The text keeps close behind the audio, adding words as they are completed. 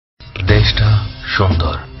দেশটা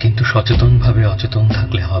সুন্দর, কিন্তু সচেতনভাবে অচেতন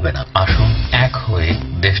থাকলে হবে না। আসুন এক হয়ে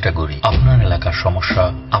দেশটা গড়ি। আপনার এলাকার সমস্যা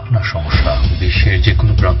আপনার সমস্যা। বিশ্বের যে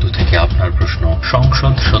কোনো প্রান্ত থেকে আপনার প্রশ্ন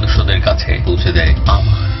সংসদ সদস্যদের কাছে পৌঁছে দেয়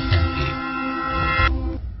আমার এমপি।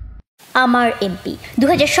 আমার এমপি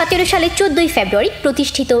 2017 সালের 14 ফেব্রুয়ারি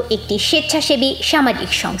প্রতিষ্ঠিত একটি স্বেচ্ছাসেবী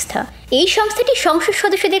সামাজিক সংস্থা। এই সংস্থাটি সংসদ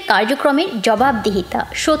সদস্যদের কার্যক্রমের জবাবদিহিতা,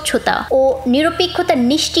 স্বচ্ছতা ও নিরপেক্ষতা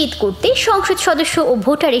নিশ্চিত করতে সংসদ সদস্য ও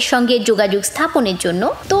ভোটারের সঙ্গে যোগাযোগ স্থাপনের জন্য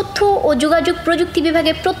তথ্য ও যোগাযোগ প্রযুক্তি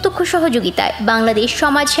বিভাগের প্রত্যক্ষ সহযোগিতায় বাংলাদেশ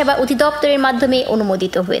সমাজ সেবা অধিদপ্তরের মাধ্যমে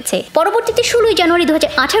অনুমোদিত হয়েছে। পরবর্তীতে 16 জানুয়ারি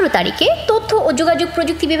 2018 তারিখে তথ্য ও যোগাযোগ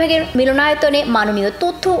প্রযুক্তি বিভাগের মিলনায়তনে মাননীয়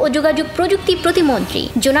তথ্য ও যোগাযোগ প্রযুক্তি প্রতিমন্ত্রী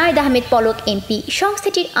জোনায়েদ আহমেদ পলক এমপি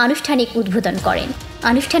সংস্থাটির আনুষ্ঠানিক উদ্বোধন করেন।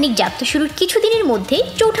 আনুষ্ঠানিক যাত্রা শুরুর কিছুদিনের মধ্যে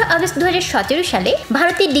 4 আগস্ট 2017 সালে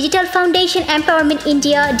ভারতের digital foundation empowerment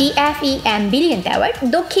India DFEM billion award,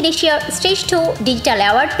 দক্ষিণ এশিয়ার শ্রেষ্ঠ ডিজিটাল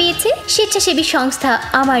অ্যাওয়ার্ড পেয়েছে স্বেচ্ছাসেবী সংস্থা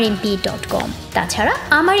amarmp.com। তাছাড়া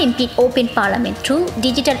আমার MP open parliament through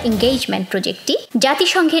digital engagement প্রজেক্টটি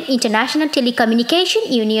জাতিসংঘের ইন্টারন্যাশনাল টেলিকমিউনিকেশন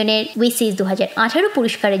ইউনিয়নের WCIS 2018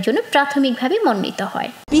 পুরস্কারের জন্য প্রাথমিকভাবে মনোনীত হয়।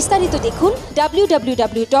 বিস্তারিত দেখুন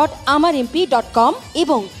www.amarmp.com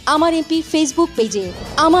এবং আমার এমপি ফেসবুক পেজে।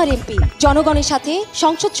 আমার এমপি, জনগণের সাথে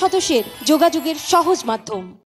সংসদ সদস্যের যোগাযোগের সহজ মাধ্যম।